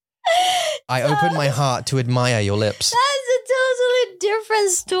 I open my heart to admire your lips. That's a totally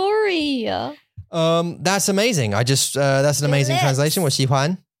different story. That's amazing. That's an amazing translation. 我喜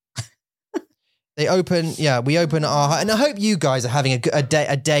欢. We open our heart. And I hope you guys are having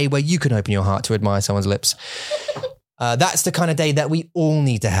a day where you can open your heart to admire someone's lips. That's the kind of day that we all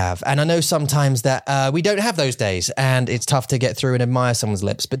need to have. And I know sometimes that we don't have those days and it's tough to get through and admire someone's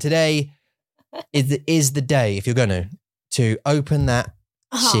lips. But today is the day, if you're going to open that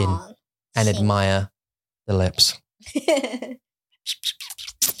chin and admire the lips.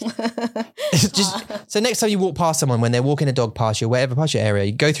 So next time you walk past someone, when they're walking a dog past you, wherever past your area,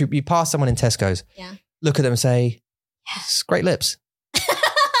 you pass someone in Tesco's, look at them and say, yes, great lips.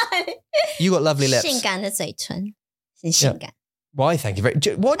 You got lovely lips. 性感的嘴唇，是性感。Why? Thank you very.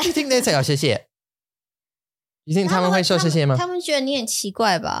 What do you think they'd say? 谢谢。You think 他们会说谢谢吗？他们觉得你很奇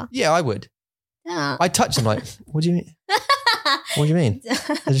怪吧？ Yeah, I would. I touch them like, what do you mean? What do you mean?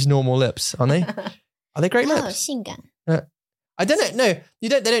 They're just normal lips, aren't they? Are they great lips? 性感。I don't know.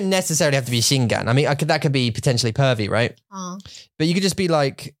 No, they don't necessarily have to be 性感. I mean, that could be potentially pervy, right? But you could just be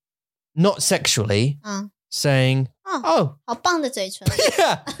like, not sexually, saying, oh. 好棒的嘴唇。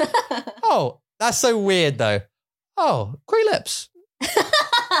Yeah. Oh, that's so weird though. Oh, great lips.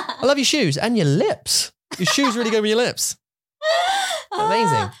 I love your shoes and your lips. Your shoes really go with your lips.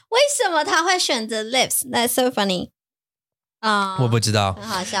 Amazing. 为什么他会选择 lips? That's so funny. 我不知道。很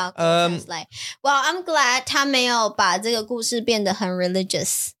好笑。Well, I'm glad 他没有把这个故事变得很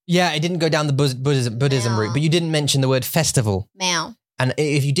religious. Yeah, it didn't go down the Buddhism route, but you didn't mention the word festival. 没有。And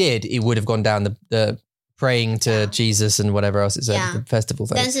if you did, it would have gone down the praying to Jesus and whatever else it said, the festival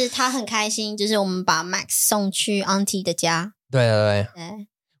thing. 但是他很开心，就是我们把 Max 送去 Auntie 的家。对。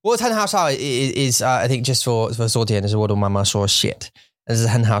我很好笑 is I think just for 昨天是我的妈妈说 shit. 这是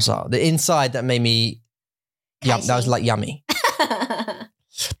很好笑. The inside that made me that was like yummy.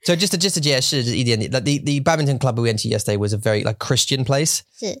 So just to 解释一点点 the badminton club we went to yesterday was a very like Christian place.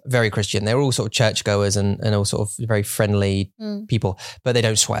 Very Christian. They were all sort of churchgoers and all sort of very friendly people, but they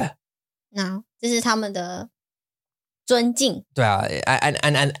don't swear. No, 这是他们的尊敬。对啊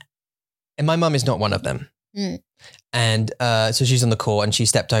and my mum is not one of them. And so she's on the court and she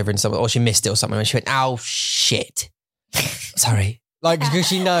stepped over and something, or she missed it or something, and she went, "Oh shit, sorry." Like because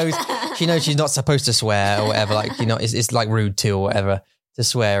she knows she's not supposed to swear or whatever. Like it's like rude to or whatever to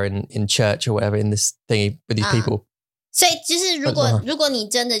swear in church or whatever in this thingy with these people. 所以就是如果你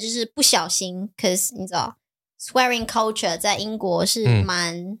真的就是不小心 ，cause 你知道 swearing culture 在英国是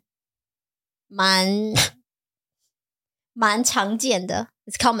蛮常见的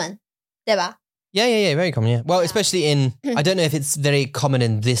 ，it's common， 对吧？ Yeah, very common. Yeah, well, especially in I don't know if it's very common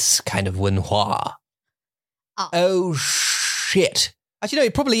in this kind of 文化. Oh shit! Actually, no,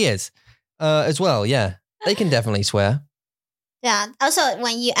 it probably is as well. Yeah, they can definitely swear. Yeah. Also,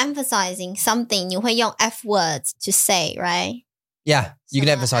 when you emphasizing something, 你会用 F words to say, right? Yeah, you can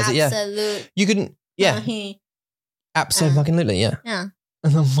emphasize it. Yeah, absolute. You can. Yeah, absolutely. Yeah. Yeah.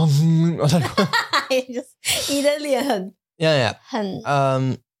 你的脸很 Yeah. 很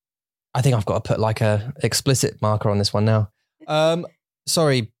I think I've got to put like a explicit marker on this one now.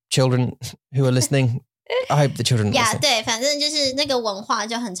 Sorry, children who are listening. I hope the children are listening. Yeah, 对，反正就是那个文化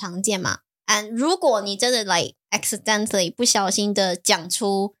就很常见嘛。And 如果你真的 like accidentally 不小心的讲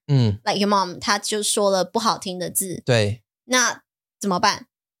出like your mom 她就说了不好听的字，对，那怎么办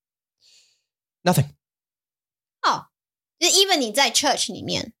 ？Nothing. 就 even 你在 church 里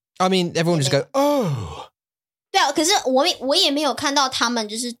面 I mean, everyone just go, oh. 对啊，可是我也没有看到他们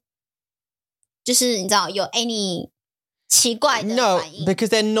就是你知道有 any 奇怪的反应 No, because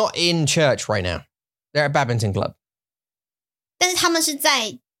they're not in church right now. They're at badminton club. 但是他们是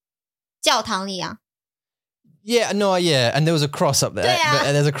在教堂里啊。Yeah, and there was a cross up there. 对啊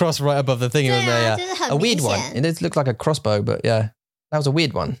and there's a cross right above the thing. 对啊， there, 就是很 a 明 weird one. 显。 It looked like a crossbow, but yeah, that was a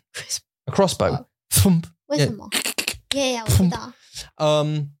weird one. A crossbow. 为什么 Yeah, 我知道。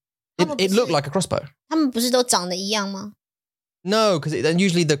It looked like a crossbow. 他们不是都长得一样吗？ No, because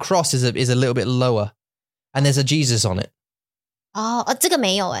usually the cross is a little bit lower, and there's a Jesus on it. 这个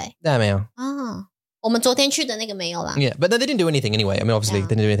没有欸。没有。我们昨天去的那个没有啦。Yeah, but they didn't do anything anyway. I mean, obviously they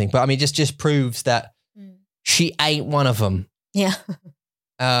didn't do anything, but I mean, just proves that she ain't one of them. Yeah.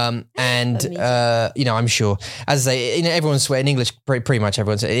 And I'm sure, as I say, everyone swear in English. Pretty much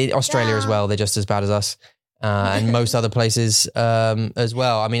everyone. Australia as well. They're just as bad as us, and most other places as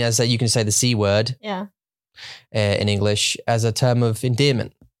well. I mean, as I say, you can say the C word. Yeah. in English as a term of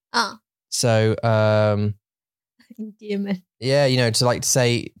endearment. So, endearment. Yeah, you know, to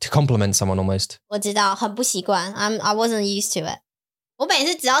say, to compliment someone almost. 我知道，很不习惯。I wasn't used to it. 我每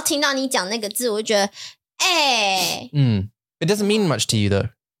次只要听到你讲那个字，我就觉得，It doesn't mean much to you though.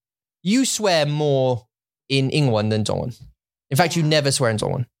 You swear more in 英文 than 中文. In fact, you never swear in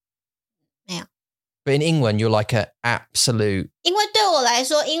中文. 没有。But in 英文, you're like an absolute. 因为对我来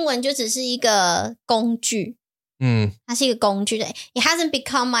说，英文就只是一个工具。它是一个工具的。It hasn't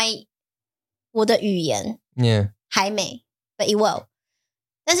become 我的语言。Yeah. 还没 ，but it will。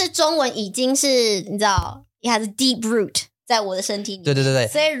但是中文已经是你知道 ，it has a deep root 在我的身体里面。对。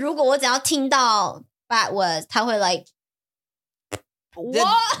所以如果我只要听到 bad words，它会 like。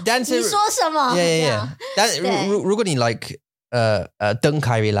但是你说什么 ？Yeah. 但如果你 like 登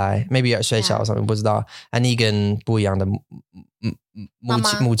凯回来 ，maybe 有学校什么不知道，你跟不一样的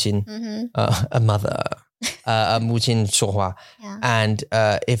母亲，a mother， 母亲说话 ，and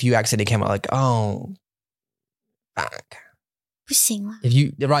if you accidentally came out like back， 不行啦。 If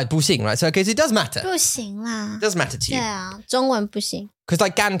you right 不行 right， so okay, so it does matter， 不行啦 ，it does matter to you， 对啊，中文不行 ，because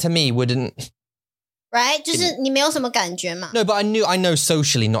like 干 to me wouldn't。Right? 就是你没有什么感觉嘛。No, but I know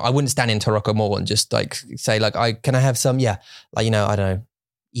socially not. I wouldn't stand in Taroko Mall and just like say like, can I have some? Yeah. Like, you know, I don't know,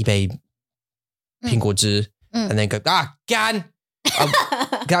 eBay 苹果汁 and then go, gan.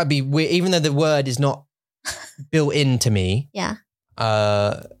 That'd be weird. Even though the word is not built into me. Yeah.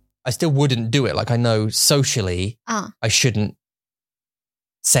 I still wouldn't do it. Like I know socially I shouldn't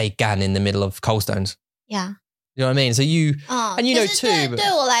say gan in the middle of Coldstones. Yeah. You know what I mean? So you, and you know too.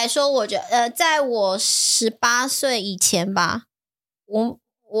 对我来说，我觉得在我18岁以前吧，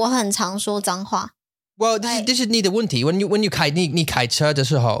我很常说脏话。Well, this is 你的问题。When you 你开车的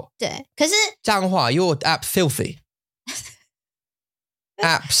时候，对，可是脏话 you're filthy.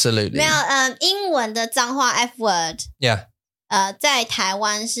 Absolutely. 没有，英文的脏话 F word. Yeah. 在台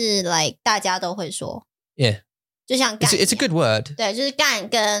湾是 like 大家都会说。Yeah. 就像干 It's a good word. 对，就是干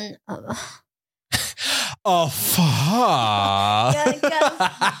跟Oh fuck！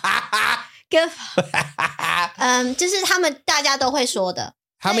 就是他们大家都会说的。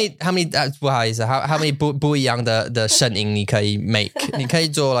How many 不好意思 how many 不一样的声音你可以 make？ 你可以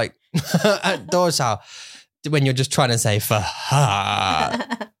做 like 多少 when you're just trying to say fuck？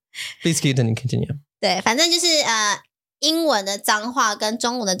 Please continue. 对，反正就是英文的脏话跟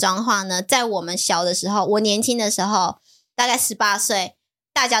中文的脏话呢，在我们小的时候，我年轻的时候，大概18岁。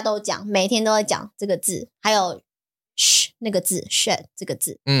大家都讲，每天都会讲这个字，还有 sh 那个字 shit 这个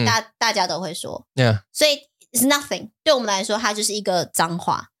字，大家都会说。Yeah. 所以 it's nothing， 对我们来说，它就是一个脏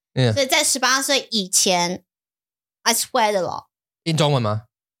话。Yeah. 所以在18岁以前 ，I swear the law。in 中文吗？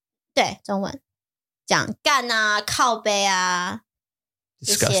对，中文讲干啊、靠背啊，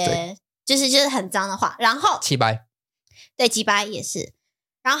这些就是很脏的话。然后鸡掰，对，鸡掰也是。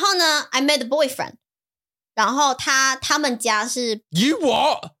然后呢 ，I met a boyfriend。然后他们家是 You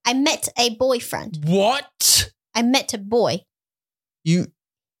what? I met a boyfriend. What? I met a boy. You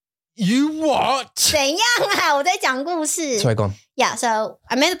what? 怎样啊？我在讲故事。Sorry, go on. Yeah, so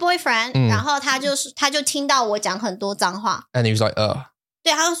I met a boyfriend. 然后他就听到我讲很多脏话。And he was like,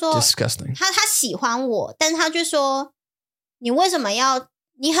对，他就说 disgusting. 他喜欢我，但是他就说你为什么要？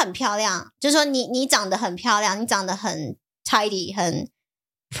你很漂亮，就说你长得很漂亮，你长得很 tidy， 很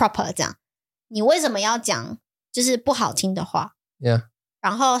proper 这样。你为什么要讲就是不好听的话 ？Yeah.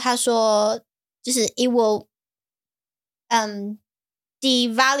 然后他说，就是 it will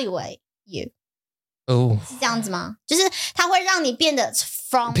devaluate you. 是这样子吗？就是它会让你变得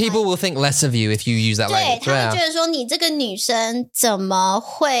from people will think less of you if you use that language. 对，他们觉得说你这个女生怎么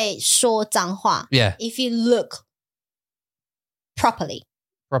会说脏话 ？Yeah. If you look properly.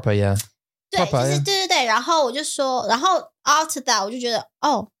 Proper, yeah. 对， proper, 就是对。然后我就说，然后 after that 我就觉得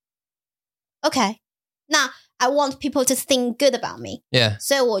OK， 那 I want people to think good about me. Yeah.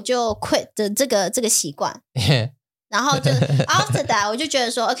 所以我就 quit 的这个习惯。Yeah. 然后就 after that 我就觉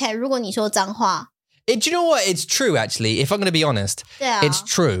得说 OK， 如果你说脏话 do you know what? It's true actually. If I'm going to be honest, 对啊 it's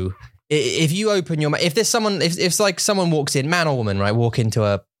true. If you open your mouth, if there's someone, if it's like someone walks in, man or woman, right, walk into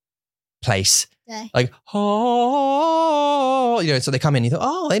a place, 对 like, oh, you know, so they come in, you thought,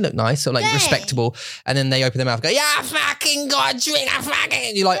 oh, they look nice, or like Yeah. respectable, and then they open their mouth, and go, yeah, fucking got drink, I fucking,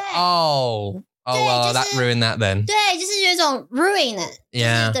 and you're like, Yeah. oh, Yeah, well, 就是 that ruined that then. 对，就是有一种 ruin it 就是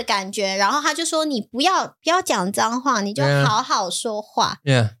Yeah. 的感觉。然后他就说你不要讲脏话，你就 Yeah. 好好说话，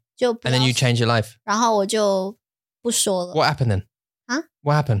 Yeah. 就不 And 要 then you change your life. 然后我就不说了。 What happened then? Huh?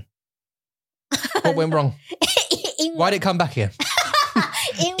 What happened? What went wrong? 英 Why did it come back again?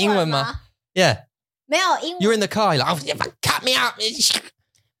 英英文吗吗？Yeah. 没有英文。You're in the car, you're like, oh, cut me out.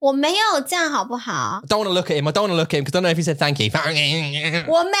 我没有这样好不好 I don't want to look at him. I don't want to look at him because I don't know if he said thank you.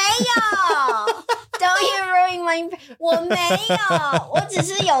 我没有 Don't you ruin my 我没有我只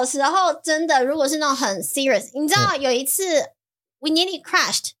是有时候真的如果是那种很 serious 你知道有一次 we nearly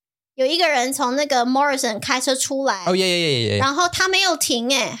crashed 有一个人从那个 Morrison 开车出来 Oh yeah. 然后他没有停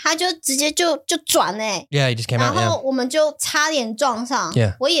他就直接就转Yeah, he just came out. 然后我们就差点撞上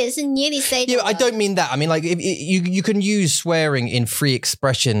Yeah. 我也是 nearly say Yeah, I don't mean that. I mean like if you can use swearing in free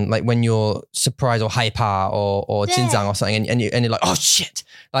expression like when you're surprised or hyper or 紧张 or something and you're like oh shit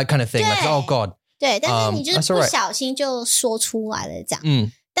like kind of thing like oh god. 对，但是你就是不小心就说出来了这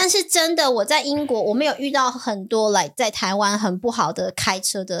样。但是真的我在英国我没有遇到很多在台湾很不好的开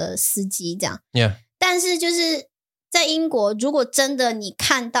车的司机这样。Yeah. 但是就是在英国如果真的你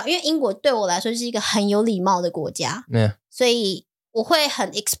看到因为英国对我来说是一个很有礼貌的国家。Yeah. 所以我会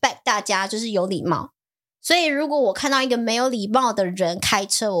很 expect 大家就是有礼貌。所以如果我看到一个没有礼貌的人开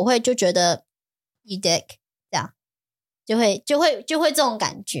车我会就觉得 you dick 这样。就会这种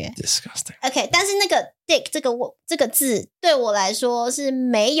感觉 Disgusting. OK 但是那个 dick 这个字对我来说是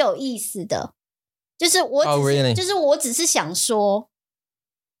没有意思的就是我只是、really? 就是我只是想说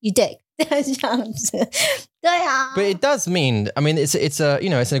you dick 这样子对啊 But it does mean I mean it's a you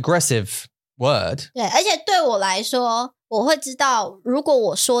know it's an aggressive word. 对而且对我来说我会知道如果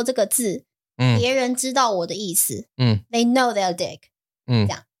我说这个字别人知道我的意思They know they're dick 这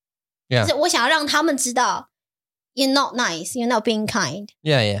样 Yeah. 就是我想要让他们知道You're not nice. You're not being kind.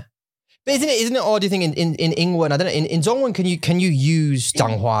 Yeah. But isn't it odd? Do you think in England, I don't know, in Zhongwen, can you use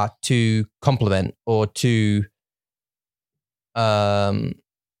脏话 to compliment or to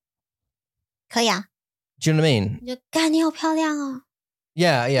可以啊 Do you know what I mean? 你就干你好漂亮哦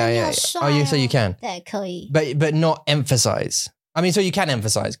Yeah. Oh, you so you can. 对，可以 But not emphasize. I mean, so you can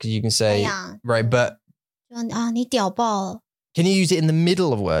emphasize because you can say right, but 啊，你屌爆了 can you use it in the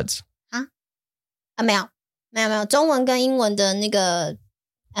middle of words? 没有，中文跟英文的那个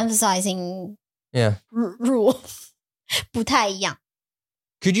emphasizing rule 不太一样。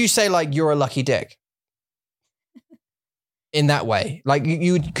Could you say like you're a lucky dick? In that way, like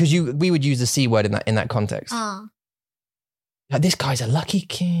because we would use the C word in that context. Like this guy's a lucky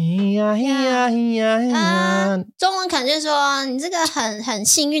king. 中文可能就是说你这个很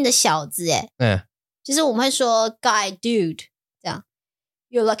幸运的小子就是我们会说 guy dude 这样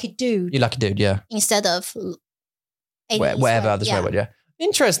You're a lucky dude. You're a lucky dude, yeah. Instead of whatever other swear word, yeah.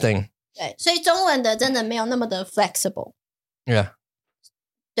 Interesting. 对，所以中文的真的没有那么的 flexible. Yeah.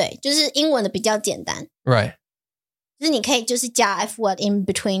 对，就是英文的比较简单。Right. 就是你可以就是加 F word in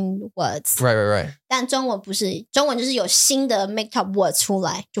between words. Right. 但中文不是，中文就是有新的 make up word 出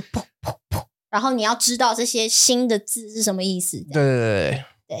来，就噗噗噗，然后你要知道这些新的字是什么意思。对。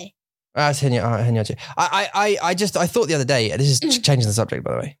That's 很有趣。I thought the other day, this is changing the subject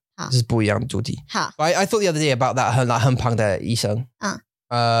by the way. 好，这是不一样的主题。好。I thought the other day about that 很胖的医生。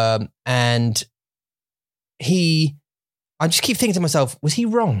And I just keep thinking to myself, was he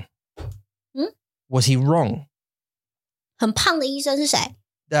wrong? Was he wrong? 很胖的医生是谁？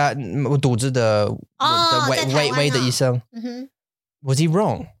我肚子的胃的医生。Was he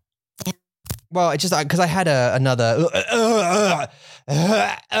wrong? Well, it's just because I had another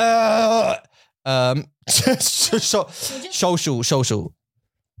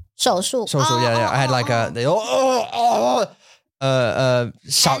手术 yeah. I had like a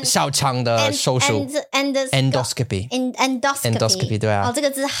小肠的手术 endoscopy 对啊。这个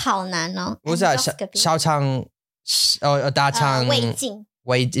字好难哦。不是小肠大肠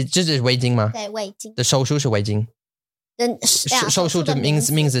胃就是胃镜吗？对，胃镜的手术是胃镜。手术的名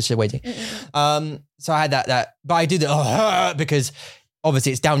字是胃镜。So I had that, but I do the because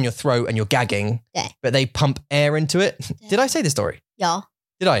obviously it's down your throat and you're gagging. But they pump air into it. Did I say the story? 有。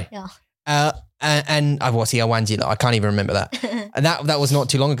Did I? 有。And I can't even remember that. And that was not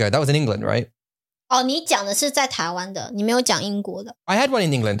too long ago. That was in England, right? 哦，你讲的是在台湾的，你没有讲英国的。I had one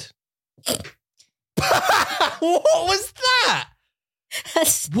in England. What was that?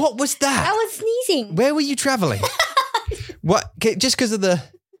 What was that? I was sneezing. Where were you traveling? What? Just because of the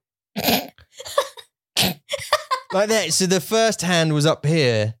like that. So the first hand was up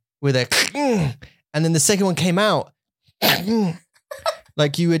here with a, and then the second one came out.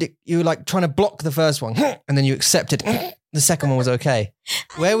 Like you were like trying to block the first one, and then you accepted the second one was okay.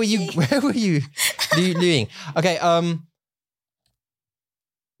 Where were you doing? Okay.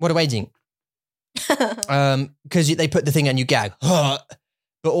 What a waging. Because they put the thing and you gag,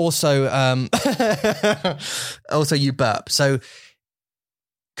 but also also you burp. So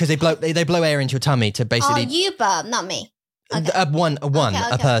because they blow air into your tummy to basically. Oh, you burp, not me.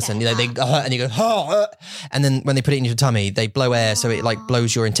 a person. You know, they and you go, and then when they put it in your tummy, they blow air, so it like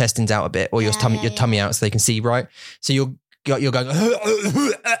blows your intestines out a bit, or your tummy out, so they can see, right? So you're going.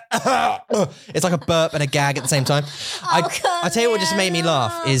 It's like a burp and a gag at the same time. I tell you what just made me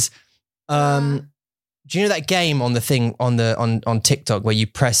laugh is, do you know that game on the thing on TikTok where you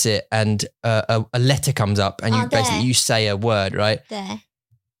press it and a letter comes up and you basically you say a word, right?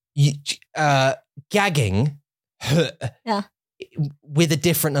 You gagging with a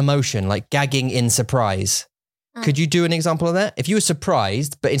different emotion, like gagging in surprise. Could you do an example of that? If you were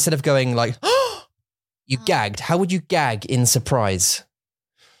surprised, but instead of going like, you gagged, how would you gag in surprise?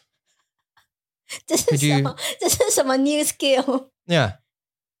 这是什么 new skill? Yeah.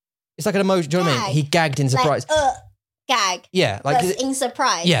 It's like an emotion. Do you know what I mean? He gagged in surprise. Like, gag. Yeah. Like in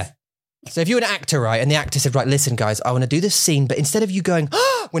surprise. Yeah. So if you were an actor, right, and the actor said, right, listen, guys, I want to do this scene, but instead of you going,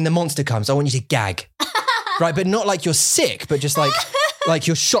 when the monster comes, I want you to gag. Right, but not like you're sick, but just like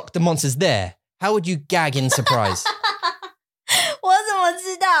you're shocked the monster's there. How would you gag in surprise? 我怎么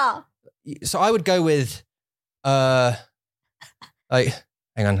知道? So I would go with, like,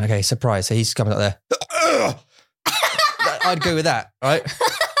 hang on, okay, surprise. So he's coming up there. I'd go with that, right?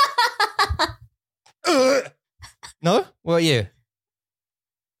 No? What are you?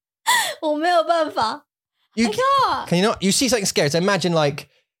 我没有办法. Can you not? You see something scary. So imagine like,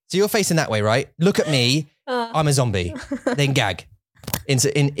 so you're facing that way, right? Look at me. I'm a zombie. Then gag.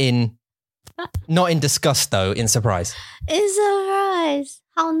 In not in disgust though, in surprise. In surprise.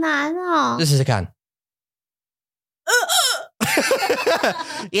 好难哦. This is a can.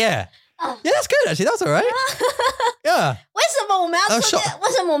 Yeah. Yeah, that's good actually. That's all right. Yeah. 为什么我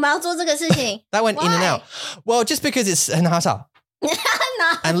们要做这个事情? That went in and out. Well, just because it's 很好笑.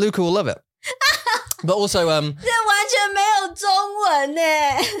 And Luca will love it. But also, 这完全没有中文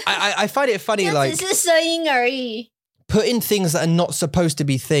耶. I find it funny, like 只是声音而已. Putting things that are not supposed to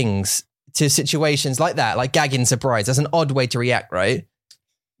be things to situations like that, like gagging surprise. That's an odd way to react, right?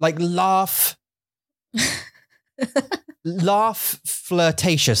 Like laugh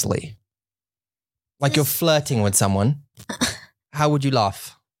flirtatiously. Like you're flirting with someone. How would you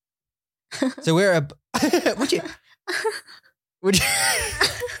laugh? So we're would you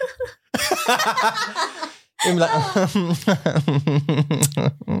like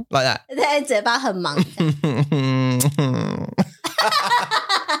that. 对，嘴巴很忙。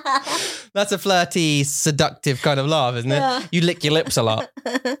That's a flirty, seductive kind of laugh, isn't it? Yeah. You lick your lips a lot.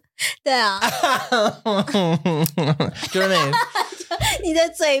 对啊。Do you know what I mean? 你的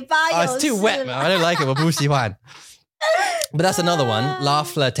嘴巴有 it's too wet, man. I don't like it. 我不喜欢. But that's another one.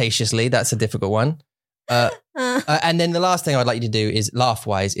 Laugh flirtatiously. That's a difficult one. And then the last thing I'd like you to do is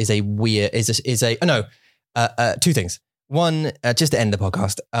laugh-wise two things. One, just to end the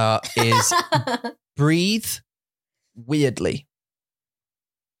podcast, is breathe weirdly.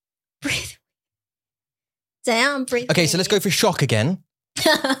 Breathe. 怎样 breathe? Okay, so let's go for shock again.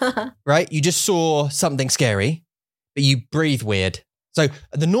 Right? You just saw something scary, but you breathe weird. So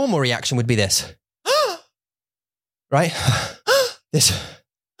the normal reaction would be this. Right? This.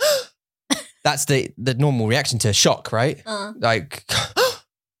 That's the normal reaction to shock, right? Like,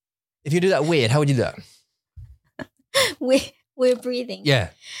 if you do that weird, how would you do that? We're breathing.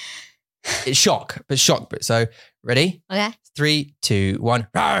 Yeah. It's shock. So, ready? Okay. 3, 2, 1.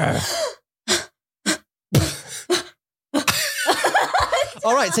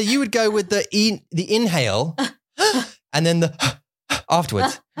 All right, so you would go with the inhale and then the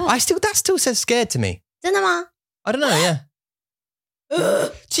afterwards. That still says scared to me. 真的吗? I don't know, yeah.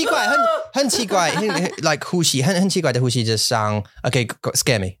 奇怪，很奇怪 like 呼吸很奇怪的呼吸就是像 Okay,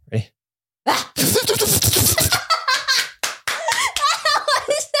 scare me. Ready?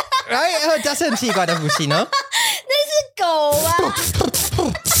 Right? That's 很奇怪的呼吸 no? 那是狗吧?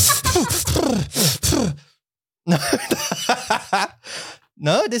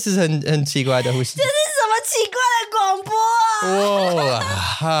 No, this is 很奇怪的呼吸。这是什么奇怪的广播啊？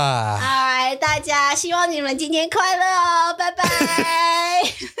 Alright, 大家希望你们今天快乐哦，拜拜。